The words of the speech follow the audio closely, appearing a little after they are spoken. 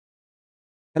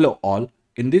Hello all,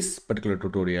 in this particular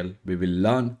tutorial we will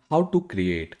learn how to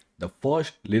create the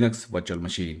first Linux virtual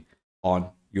machine on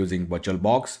using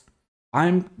VirtualBox.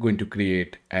 I'm going to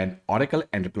create an Oracle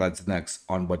Enterprise Linux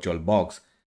on VirtualBox.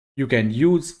 You can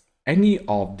use any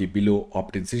of the below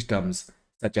operating systems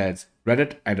such as Red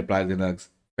Hat Enterprise Linux,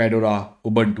 Fedora,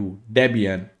 Ubuntu,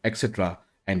 Debian, etc.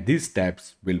 and these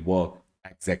steps will work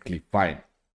exactly fine.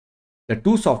 The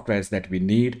two softwares that we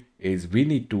need is we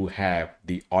need to have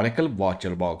the Oracle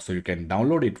VirtualBox, so you can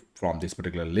download it from this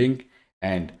particular link,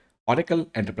 and Oracle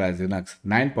Enterprise Linux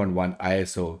 9.1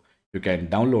 ISO, you can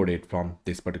download it from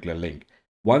this particular link.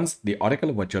 Once the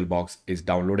Oracle VirtualBox is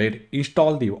downloaded,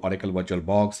 install the Oracle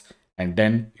VirtualBox and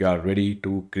then you are ready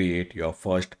to create your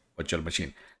first virtual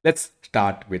machine. Let's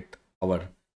start with our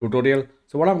tutorial.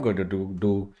 So what I'm going to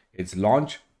do is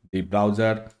launch the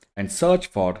browser and search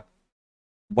for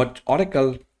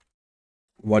Oracle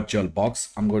VirtualBox.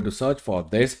 I'm going to search for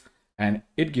this and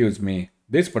it gives me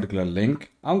this particular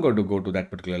link. I'm going to go to that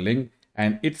particular link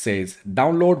and it says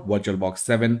download VirtualBox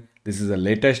 7. This is the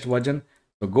latest version.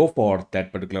 So go for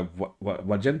that particular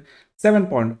version.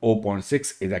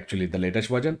 7.0.6 is actually the latest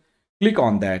version. Click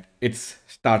on that. It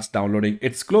starts downloading.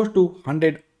 It's close to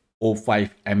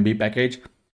 105 MB package.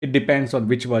 It depends on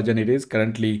which version it is.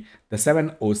 Currently, the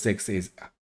 706 is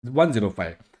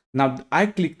 105. Now I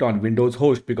clicked on Windows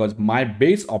host because my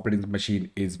base operating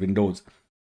machine is Windows.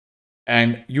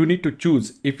 And you need to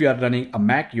choose, if you are running a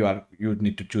Mac, you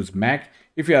need to choose Mac.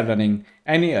 If you are running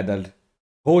any other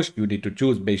host, you need to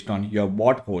choose based on your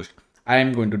what host. I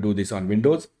am going to do this on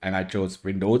Windows and I chose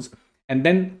Windows. And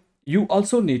then you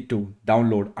also need to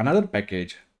download another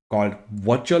package called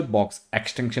VirtualBox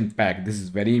extension pack. This is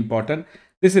very important.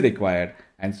 This is required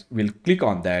and we'll click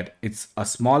on that. It's a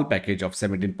small package of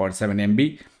 17.7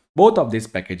 MB. Both of these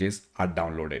packages are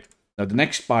downloaded. Now the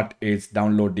next part is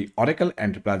download the Oracle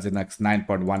Enterprise Linux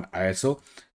 9.1 ISO.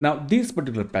 Now this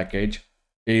particular package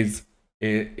is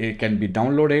it can be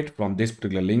downloaded from this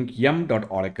particular link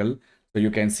yum.oracle. So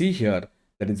you can see here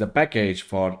that is a package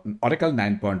for Oracle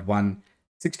 9.1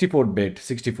 64-bit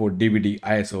 64 DVD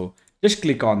ISO. Just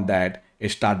click on that, it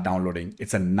start downloading.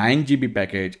 It's a 9 GB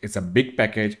package. It's a big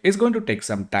package. It's going to take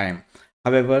some time.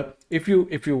 However, if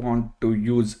you want to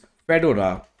use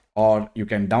Fedora, or you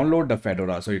can download the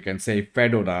Fedora. So you can say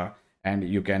Fedora and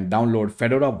you can download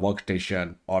Fedora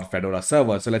Workstation or Fedora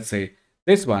Server. So let's say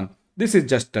this one, this is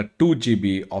just a 2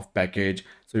 GB of package.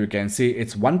 So you can see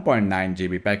it's 1.9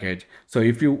 GB package. So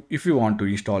if you want to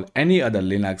install any other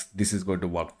Linux, this is going to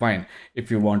work fine.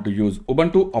 If you want to use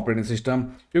Ubuntu operating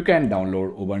system, you can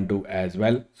download Ubuntu as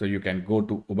well. So you can go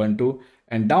to Ubuntu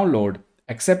and download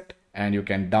accept, and you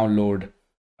can download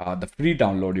the free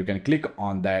download. You can click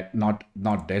on that,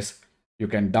 not this. You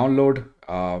can download,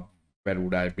 where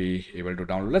would I be able to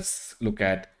download? Let's look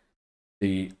at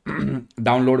the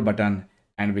download button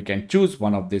and we can choose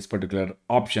one of these particular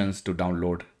options to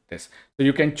download this. So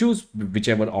you can choose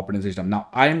whichever operating system. Now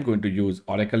I am going to use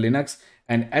Oracle Linux,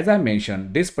 and as I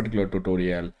mentioned, this particular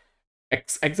tutorial,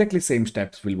 exactly same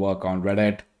steps will work on Red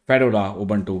Hat, Fedora,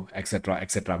 Ubuntu,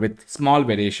 etc., with small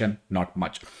variation, not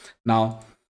much. Now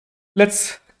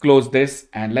let's close this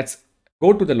and let's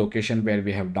go to the location where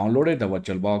we have downloaded the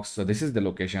VirtualBox. So this is the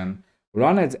location,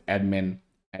 run as admin,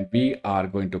 and we are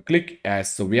going to click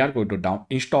as, so we are going to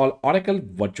install Oracle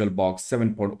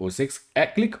VirtualBox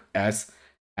 7.06. Click as,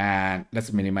 and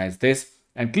let's minimize this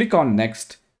and click on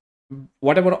next.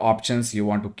 Whatever options you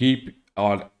want to keep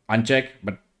or uncheck,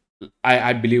 but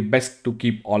I believe best to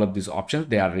keep all of these options.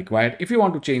 They are required. If you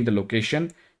want to change the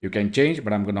location, you can change,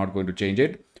 but I'm not going to change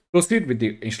it. Proceed with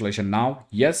the installation now.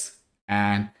 Yes,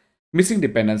 and missing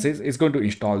dependencies is going to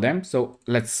install them. So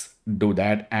let's do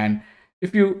that. And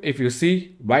if you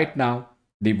see right now,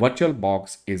 the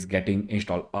VirtualBox is getting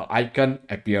installed. An icon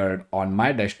appeared on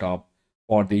my desktop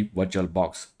for the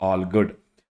VirtualBox. All good.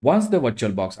 Once the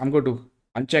VirtualBox, I'm going to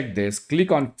uncheck this,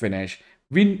 click on finish.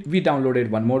 We downloaded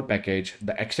one more package,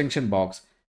 the extension box.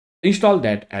 Install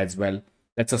that as well.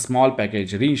 That's a small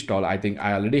package. Reinstall. I think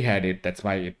I already had it. That's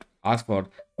why it asked for.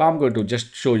 But I'm going to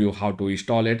just show you how to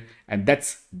install it, and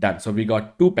that's done. So we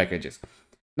got two packages.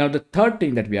 Now the third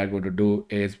thing that we are going to do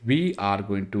is we are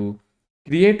going to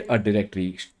create a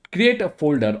directory, create a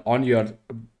folder on your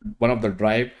one of the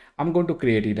drive. I'm going to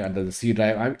create it under the C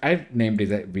drive. I've named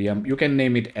it as VM. You can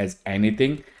name it as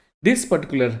anything. This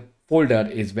particular folder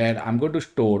is where I'm going to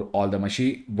store all the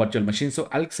virtual machines. So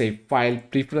I'll say file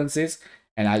preferences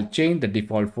and I'll change the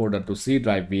default folder to C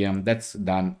drive VM. That's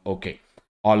done. Okay,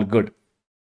 all good.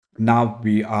 Now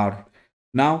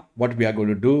what we are going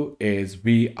to do is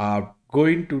we are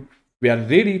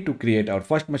ready to create our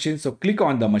first machine. So click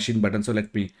on the machine button. So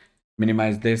let me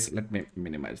minimize this. Let me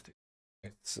minimize this.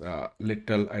 It's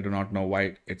little, I do not know why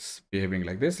it's behaving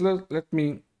like this. Let me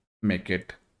make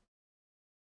it,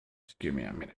 just give me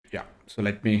a minute. Yeah, so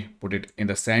let me put it in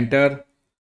the center,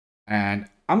 and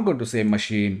I'm going to say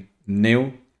machine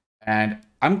new, and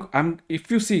I'm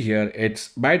if you see here, it's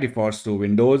by default to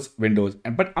Windows,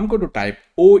 and but I'm going to type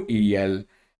OEL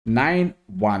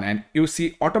 91, and you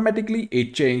see automatically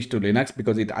it changed to Linux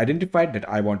because it identified that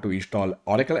I want to install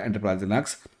Oracle Enterprise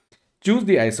Linux. Choose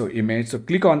the ISO image, so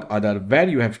click on other where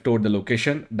you have stored the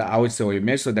location, the ISO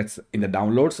image, so that's in the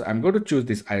downloads. So I'm going to choose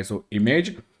this ISO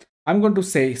image. I'm going to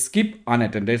say skip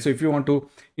unattended. So if you want to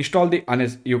install the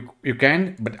you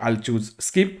can, but I'll choose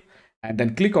skip, and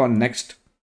then click on next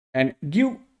and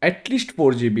give at least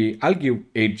 4 GB. I'll give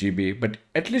 8 GB, but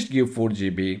at least give 4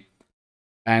 GB,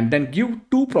 and then give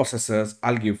 2 processors.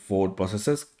 I'll give 4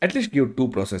 processors, at least give 2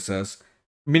 processors.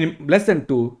 Less than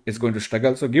 2 is going to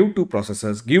struggle, so give 2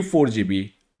 processors, give 4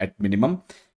 GB at minimum.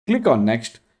 Click on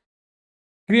next.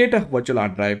 Create a virtual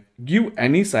hard drive, give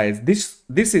any size. This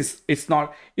is, it's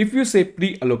not, if you say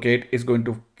pre-allocate, is going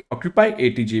to occupy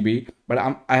 80 GB, but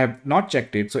I have not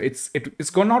checked it, so it's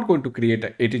not going to create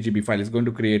a 80 GB file. It's going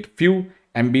to create few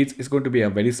MBs. It's going to be a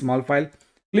very small file.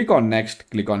 Click on next,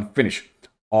 click on finish.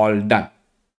 All done.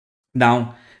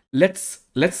 Now let's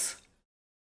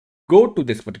go to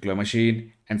this particular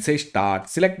machine and say start.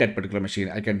 Select that particular machine.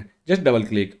 I can just double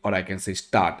click, or I can say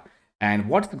start. And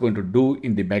what's it going to do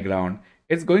in the background?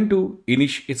 It's going to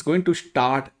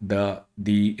start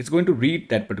it's going to read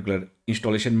that particular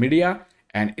installation media,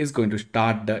 and it's going to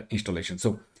start the installation.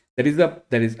 So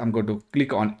I'm going to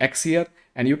click on X here,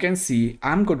 and you can see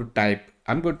I'm going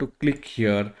to click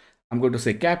here. I'm going to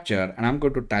say capture, and I'm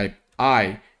going to type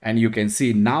I, and you can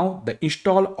see now the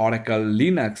install Oracle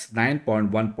Linux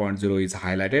 9.1.0 is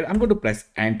highlighted. I'm going to press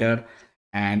enter,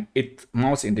 and it's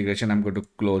mouse integration. I'm going to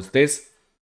close this.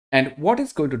 And what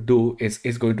it's going to do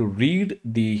is going to read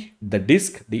the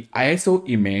disk, the ISO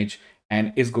image,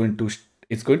 and it's going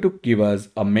to give us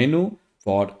a menu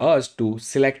for us to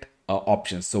select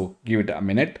options. So give it a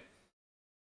minute,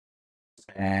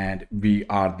 and we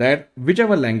are there.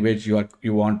 Whichever language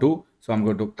you want to. So I'm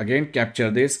going to again capture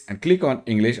this and click on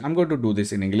English. I'm going to do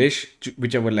this in English.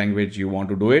 Whichever language you want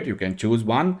to do it, you can choose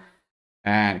one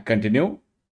and continue.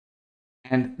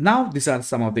 And now these are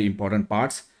some of the important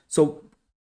parts. So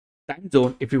time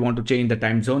zone, if you want to change the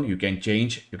time zone, you can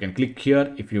change. You can click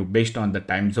here. If you based on the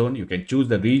time zone, you can choose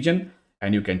the region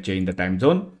and you can change the time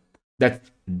zone. That's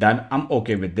done. I'm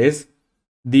okay with this.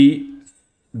 The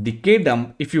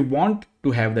kdump, if you want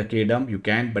to have the kdump, you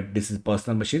can, but this is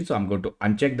personal machine, so I'm going to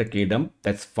uncheck the kdump.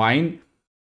 That's fine.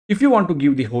 If you want to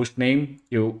give the host name,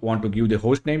 you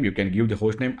can give the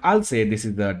host name. I'll say this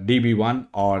is the DB1,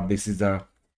 or this is a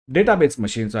database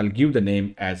machine, so I'll give the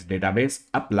name as database.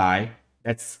 Apply.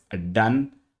 That's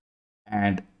done.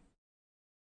 And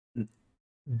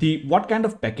what kind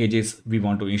of packages we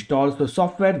want to install. So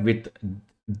software with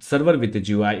server with the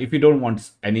GUI. If you don't want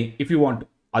any, if you want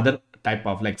other type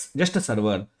of like just a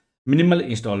server, minimal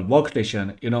install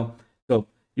workstation, so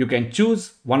you can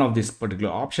choose one of this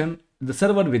particular option. The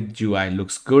server with GUI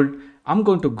looks good. I'm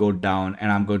going to go down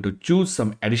and I'm going to choose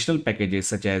some additional packages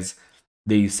such as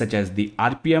the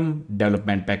RPM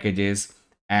development packages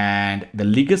and the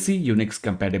legacy Unix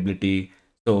compatibility.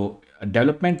 So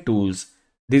development tools,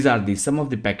 these are some of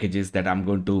the packages that I'm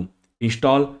going to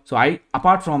install. So I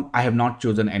have not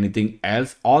chosen anything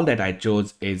else. All that I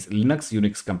chose is Linux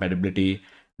Unix compatibility,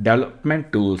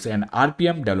 development tools, and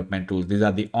RPM development tools. These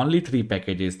are the only 3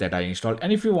 packages that I installed.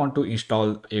 And if you want to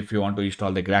install the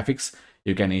graphics,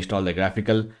 you can install the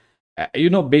graphical.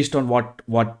 Based on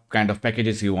what kind of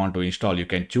packages you want to install, you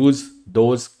can choose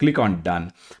those. Click on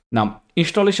done. Now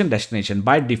installation destination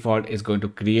by default is going to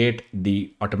create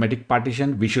the automatic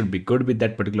partition. We should be good with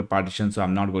that particular partition, so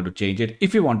I'm not going to change it.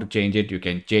 If you want to change it, you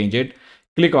can change it.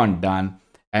 Click on done.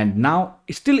 And now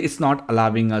still it's not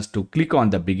allowing us to click on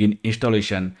the begin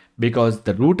installation because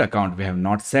the root account we have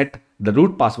not set, the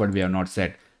root password we have not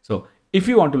set. So if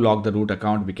you want to log the root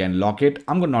account, we can lock it.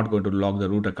 I'm not going to log the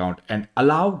root account and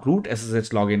allow root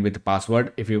SSH login with the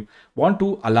password. If you want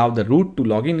to allow the root to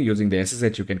log in using the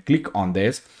SSH, you can click on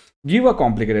this. Give a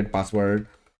complicated password.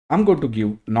 I'm not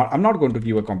going to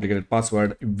give a complicated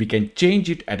password. We can change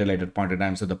it at a later point in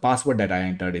time. So the password that I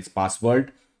entered is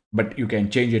password, but you can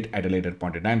change it at a later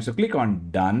point in time. So click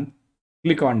on done.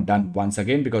 Click on done once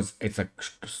again because it's a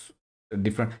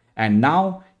different, and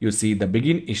now you see the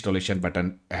begin installation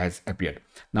button has appeared.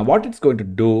 Now what it's going to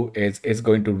do is it's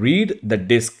going to read the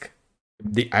disk,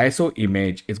 the ISO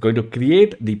image, it's going to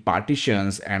create the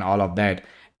partitions and all of that,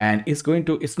 and it's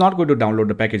not going to download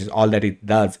the packages. All that it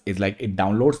does is like it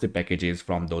downloads the packages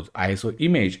from those ISO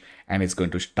image, and it's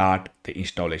going to start the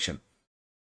installation.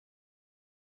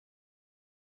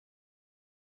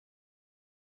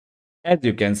 As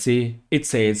you can see, it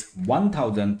says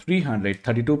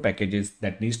 1332 packages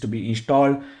that needs to be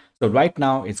installed. So right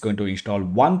now it's going to install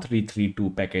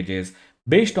 1332 packages.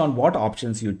 Based on what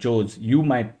options you chose, you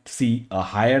might see a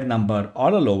higher number or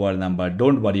a lower number.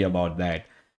 Don't worry about that.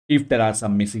 If there are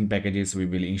some missing packages, we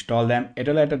will install them at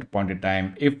a later point in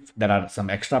time. If there are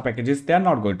some extra packages, they are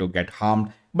not going to get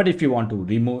harmed. But if you want to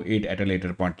remove it at a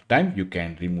later point in time, you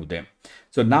can remove them.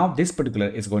 So now this particular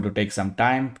is going to take some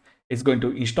time. It's going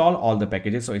to install all the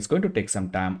packages, so it's going to take some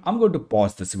time. I'm going to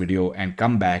pause this video and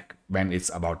come back when it's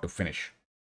about to finish.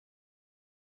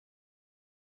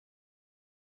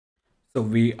 So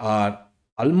we are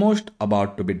almost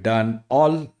about to be done.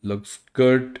 All looks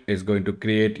good. It's going to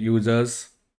create users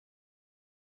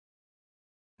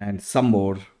and some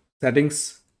more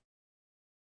settings.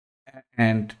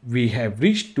 And we have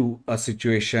reached to a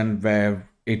situation where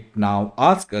it now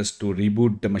asks us to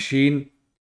reboot the machine.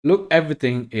 Look,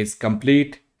 everything is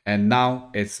complete, and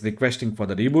now it's requesting for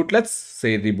the reboot. Let's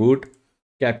say reboot,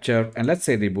 capture, and let's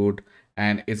say reboot,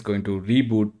 and it's going to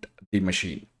reboot the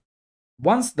machine.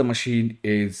 Once the machine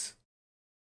is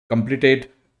completed,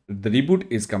 the reboot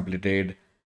is completed,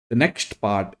 the next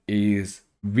part is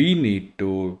we need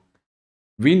to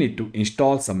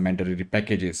install some mandatory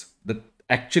packages.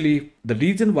 Actually, the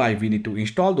reason why we need to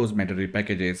install those mandatory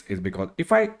packages is because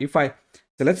if I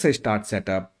so let's say start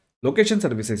setup, location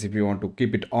services, if you want to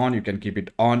keep it on, you can keep it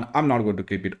on. I'm not going to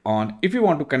keep it on. If you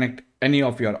want to connect any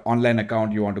of your online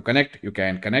account you want to connect, you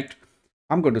can connect.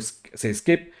 I'm going to say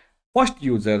skip. First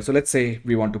user, so let's say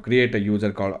we want to create a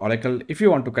user called Oracle. If you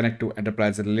want to connect to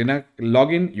enterprise Linux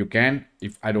login, you can.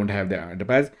 If I don't have the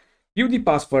enterprise, give the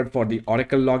password for the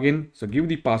Oracle login. So give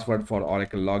the password for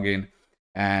Oracle login,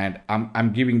 and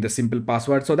I'm giving the simple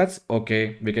password, so that's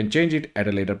okay. We can change it at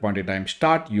a later point in time.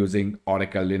 Start using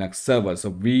Oracle Linux server. So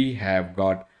we have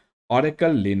got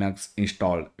Oracle Linux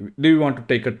installed. Do you want to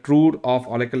take a tour of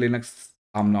Oracle Linux?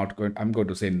 I'm going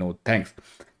to say no thanks.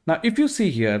 Now if you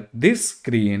see here, this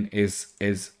screen is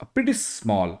pretty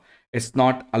small. It's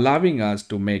not allowing us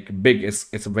to make big.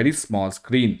 It's a very small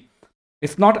screen.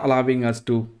 It's not allowing us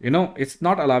to, it's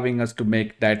not allowing us to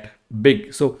make that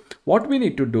big. So what we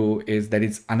need to do is there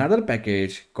is another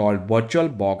package called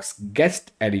VirtualBox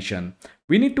Guest Edition.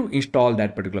 We need to install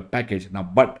that particular package now,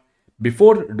 but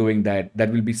before doing that, there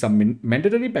will be some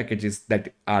mandatory packages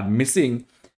that are missing.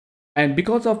 And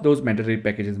because of those mandatory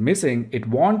packages missing, it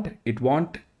won't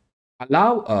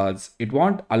allow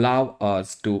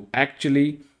us to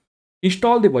actually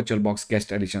install the VirtualBox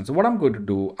Guest Edition. So what I'm going to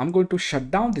do, I'm going to shut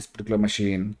down this particular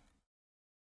machine.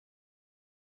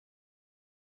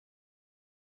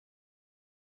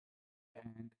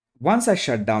 And once I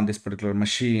shut down this particular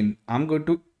machine, I'm going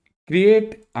to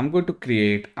go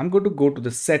to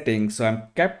the settings. So I'm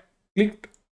clicked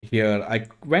here. I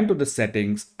went to the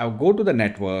settings. I'll go to the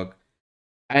network.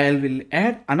 I will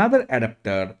add another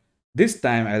adapter. This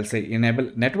time I'll say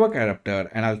enable network adapter,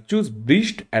 and I'll choose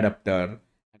breached adapter.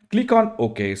 Click on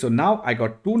OK. So now I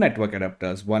got two network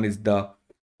adapters. One is the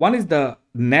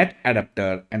net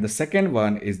adapter, and the second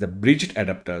one is the breached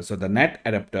adapter. So the net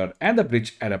adapter and the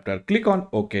breached adapter. Click on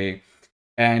OK,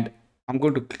 and I'm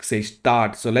going to say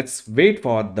start. So let's wait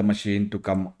for the machine to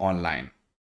come online.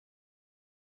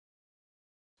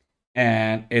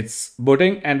 And it's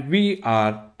booting, and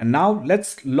now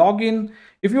let's log in.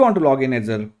 If you want to log in as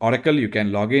an Oracle, you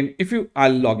can log in.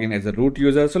 I'll log in as a root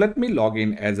user. So let me log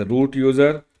in as a root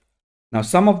user. Now,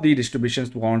 some of the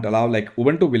distributions won't allow, like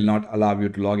Ubuntu will not allow you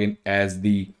to log in as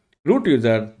the root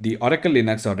user. The Oracle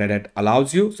Linux or Red Hat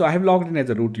allows you. So I have logged in as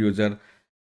a root user.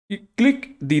 You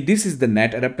click this is the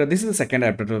net adapter. This is the second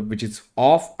adapter, which is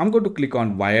off. I'm going to click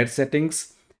on wired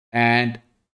settings, and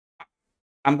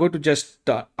I'm going to just,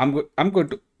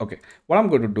 okay. What I'm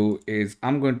going to do is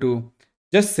I'm going to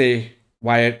just say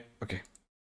wired. Okay.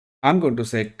 I'm going to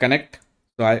say connect.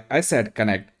 So I said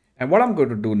connect. And what I'm going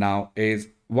to do now is,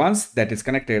 once that is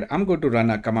connected, I'm going to run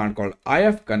a command called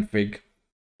ifconfig,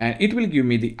 and it will give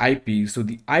me the IP. So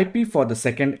the IP for the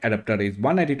second adapter is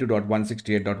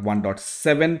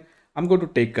 192.168.1.7. I'm going to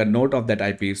take a note of that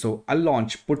IP. So I'll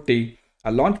launch putty,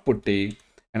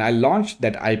 and I launched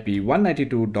that IP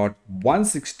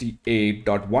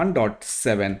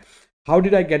 192.168.1.7. How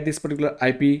did I get this particular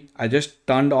IP? I just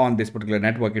turned on this particular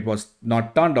network. It was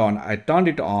not turned on. I turned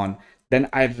it on. Then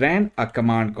I ran a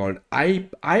command called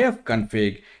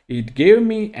ifconfig. It gave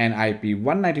me an IP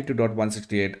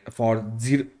 192.168 for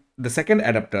the second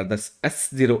adapter, the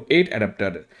S08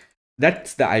 adapter.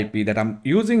 that's the IP that I'm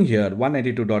using here,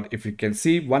 192. If you can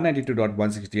see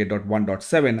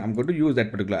 192.168.1.7, I'm going to use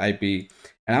that particular IP,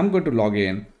 and I'm going to log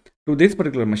in to this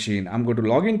particular machine. I'm going to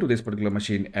log into this particular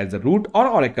machine as a root or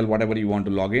Oracle, whatever you want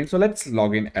to log in. So let's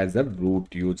log in as a root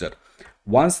user.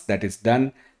 Once that is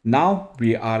done, now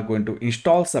we are going to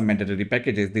install some mandatory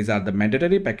packages. These are the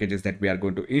mandatory packages that we are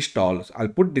going to install. So I'll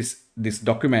put this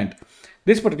document.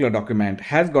 This particular document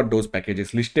has got those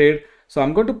packages listed. So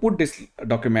I'm going to put this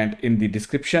document in the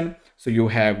description. So you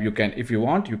can, if you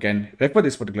want, you can refer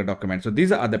this particular document. So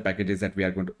these are the packages that we are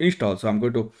going to install. So I'm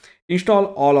going to install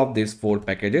all of these 4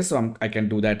 packages. So I can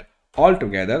do that all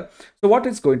together. So what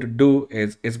it's going to do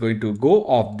is it's going to go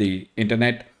off the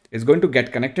internet. It's going to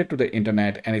get connected to the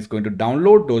internet, and it's going to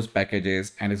download those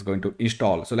packages, and it's going to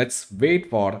install. So let's wait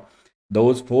for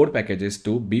those 4 packages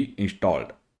to be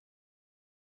installed.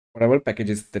 Whatever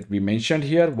packages that we mentioned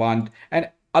here, and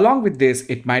along with this,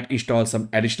 it might install some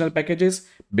additional packages,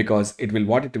 because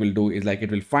what it will do is like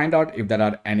it will find out if there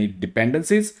are any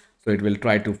dependencies. So it will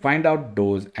try to find out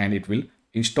those, and it will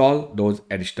install those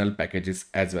additional packages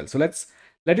as well. So let's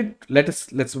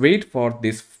wait for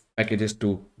these packages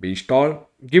to be installed.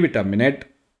 Give it a minute.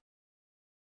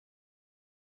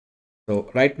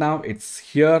 So right now it's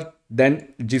here,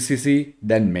 then GCC,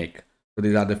 then make. So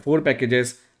these are the 4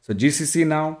 packages. So GCC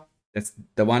now, that's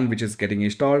the one which is getting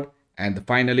installed, and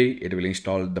finally it will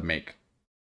install the make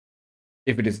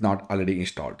if it is not already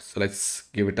installed. So let's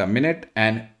give it a minute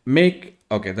and make.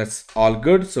 Okay, that's all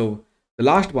good. So the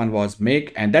last one was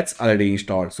make, and that's already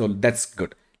installed. So that's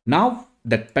good. Now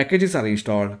that packages are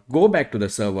installed, go back to the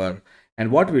server,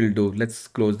 and what we'll do, let's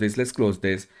close this,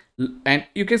 and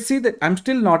you can see that I'm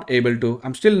still not able to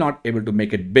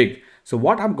make it big. So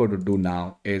what I'm going to do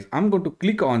now is I'm going to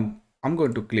click on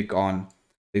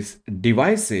this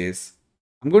devices.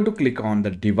 I'm going to click on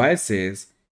the devices,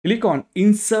 click on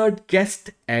insert guest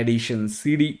addition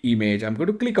CD image. I'm going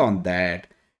to click on that.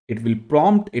 It will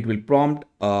prompt,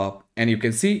 and you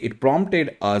can see it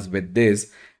prompted us with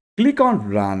this. Click on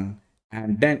run,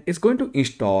 and then it's going to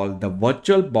install the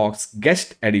VirtualBox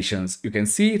guest additions. You can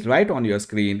see right on your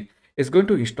screen, it's going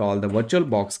to install the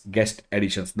VirtualBox guest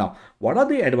additions. Now, what are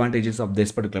the advantages of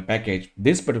this particular package?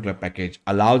 This particular package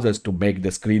allows us to make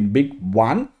the screen big.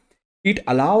 One, it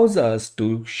allows us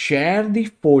to share the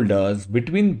folders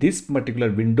between this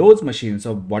particular Windows machine.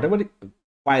 So whatever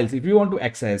files, if you want to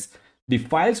access the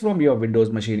files from your Windows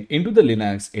machine into the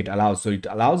Linux, it allows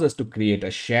us to create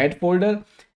a shared folder.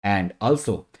 And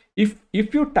also, if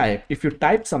you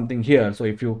type something here, so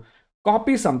if you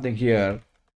copy something here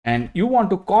and you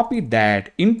want to copy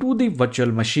that into the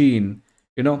virtual machine,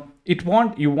 you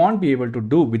won't be able to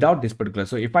do without this particular.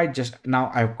 So if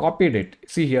I've copied it,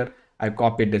 see here, I've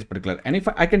copied this particular, and if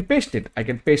I can paste it,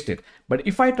 but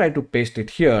if I try to paste it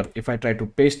here, if I try to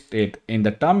paste it in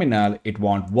the terminal, it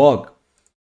won't work.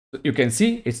 You can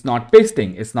see it's not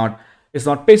pasting. It's not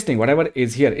pasting. Whatever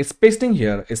is here, it's pasting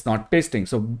here. It's not pasting.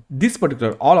 So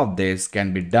all of this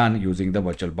can be done using the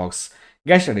VirtualBox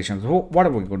guest addition. So what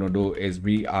we're going to do is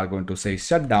we are going to say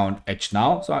shut down H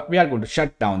now. So we are going to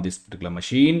shut down this particular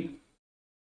machine.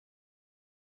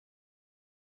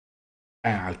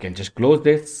 And I can just close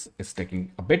this. It's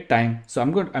taking a bit time. So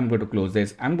I'm going to close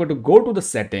this. I'm going to go to the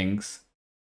settings.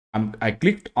 I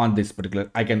clicked on this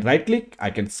particular, I can right click, I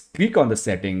can click on the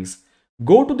settings,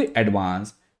 go to the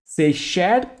advanced, say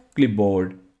shared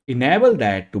clipboard, enable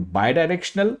that to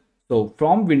bidirectional. So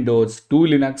from Windows to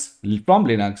Linux, from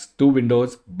Linux to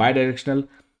Windows, bidirectional.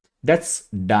 That's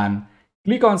done.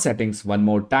 Click on settings one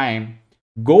more time.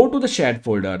 Go to the shared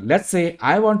folder. Let's say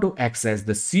I want to access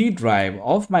the C drive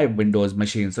of my Windows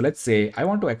machine. So let's say I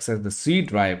want to access the C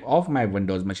drive of my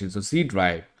Windows machine. So C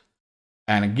drive,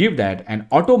 and give that an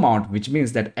auto mount, which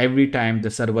means that every time the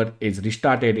server is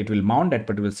restarted, it will mount that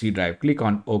particular C drive. Click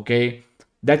on OK.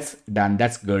 That's done.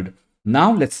 That's good.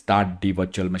 Now let's start the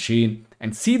virtual machine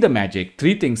and see the magic.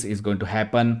 3 things is going to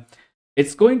happen.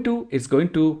 It's going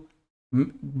to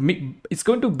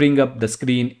bring up the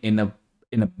screen in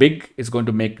a big. It's going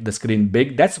to make the screen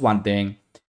big. That's one thing.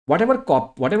 Whatever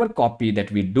copy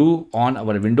that we do on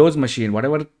our Windows machine,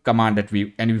 whatever command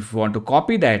and if we want to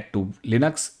copy that to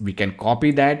Linux, we can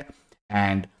copy that.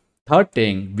 And third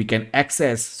thing, we can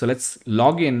access. So let's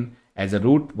log in as a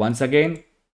root once again.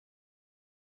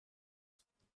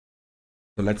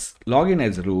 So let's log in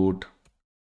as root.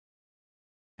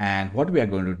 And what we are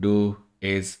going to do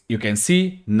is, you can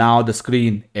see now the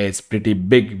screen is pretty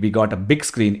big. We got a big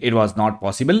screen. It was not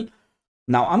possible.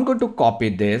 Now I'm going to copy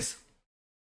this.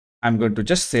 I'm going to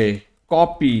just say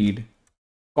copy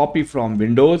from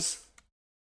Windows.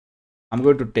 I'm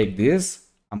going to take this.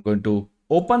 I'm going to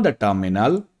open the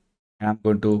terminal, and I'm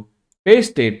going to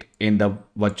paste it in the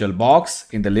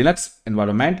VirtualBox in the Linux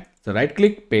environment. So right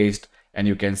click, paste, and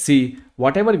you can see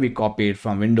whatever we copied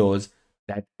from Windows,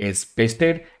 that is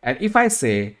pasted. And if I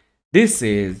say this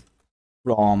is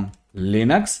from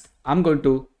Linux, I'm going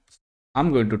to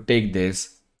take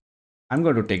this. I'm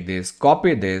going to take this,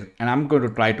 copy this, and I'm going to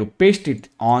try to paste it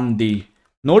on the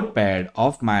notepad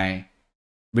of my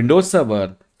Windows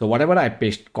server. So whatever I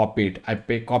copied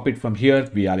from here,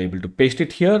 we are able to paste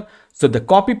it here. So the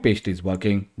copy paste is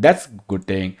working. That's good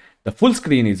thing. The full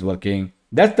screen is working.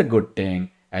 That's the good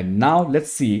thing. And now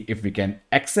let's see if we can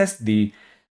access the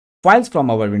files from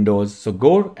our Windows. So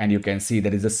go and you can see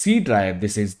there is a C drive.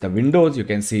 This is the Windows. You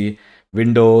can see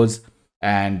Windows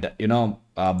and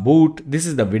boot. This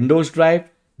is the Windows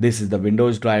drive. This is the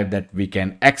Windows drive that we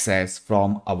can access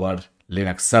from our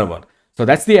Linux server. So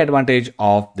that's the advantage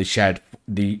of the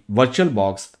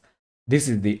VirtualBox. This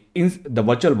is the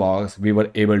VirtualBox. We were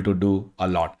able to do a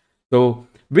lot. So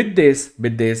with this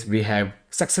we have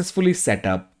successfully set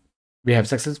up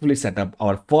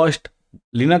our first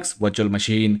Linux virtual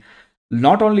machine.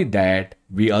 Not only that,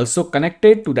 we also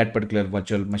connected to that particular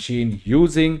virtual machine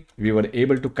we were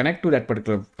able to connect to that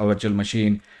particular virtual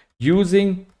machine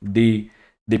using the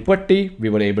putty. We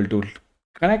were able to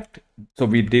connect. So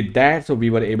we did that. So we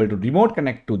were able to remote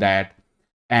connect to that.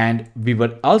 And we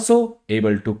were also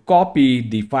able to copy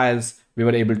the files. We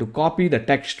were able to copy the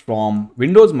text from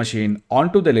Windows machine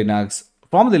onto the Linux,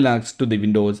 from the Linux to the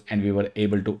Windows, and we were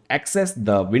able to access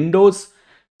the Windows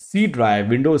C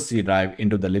drive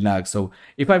into the Linux. So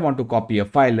if I want to copy a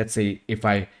file, let's say if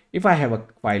I have a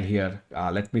file here,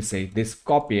 let me say this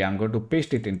copy, I'm going to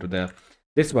paste it into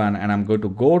this one, and I'm going to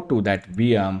go to that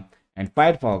VM and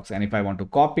Firefox, and if I want to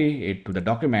copy it to the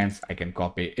documents, I can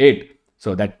copy it.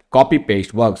 So that copy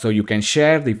paste works. So you can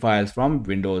share the files from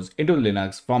Windows into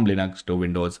Linux, from Linux to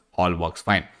Windows, all works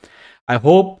fine. I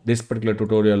hope this particular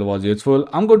tutorial was useful.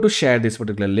 I'm going to share this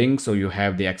particular link so you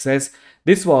have the access.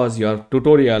 This was your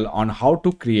tutorial on how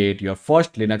to create your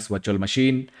first Linux virtual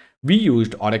machine. We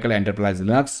used Oracle Enterprise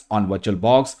Linux on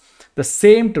VirtualBox. The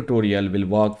same tutorial will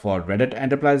work for Red Hat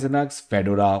Enterprise Linux,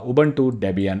 Fedora, Ubuntu,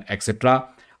 Debian, etc.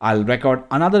 I'll record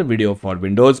another video for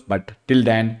Windows, but till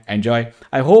then, enjoy.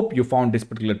 I hope you found this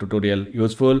particular tutorial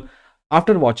useful.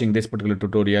 After watching this particular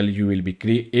tutorial, you will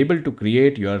be able to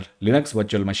create your Linux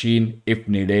virtual machine if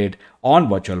needed on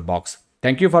VirtualBox.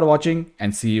 Thank you for watching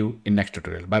and see you in next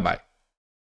tutorial. Bye bye.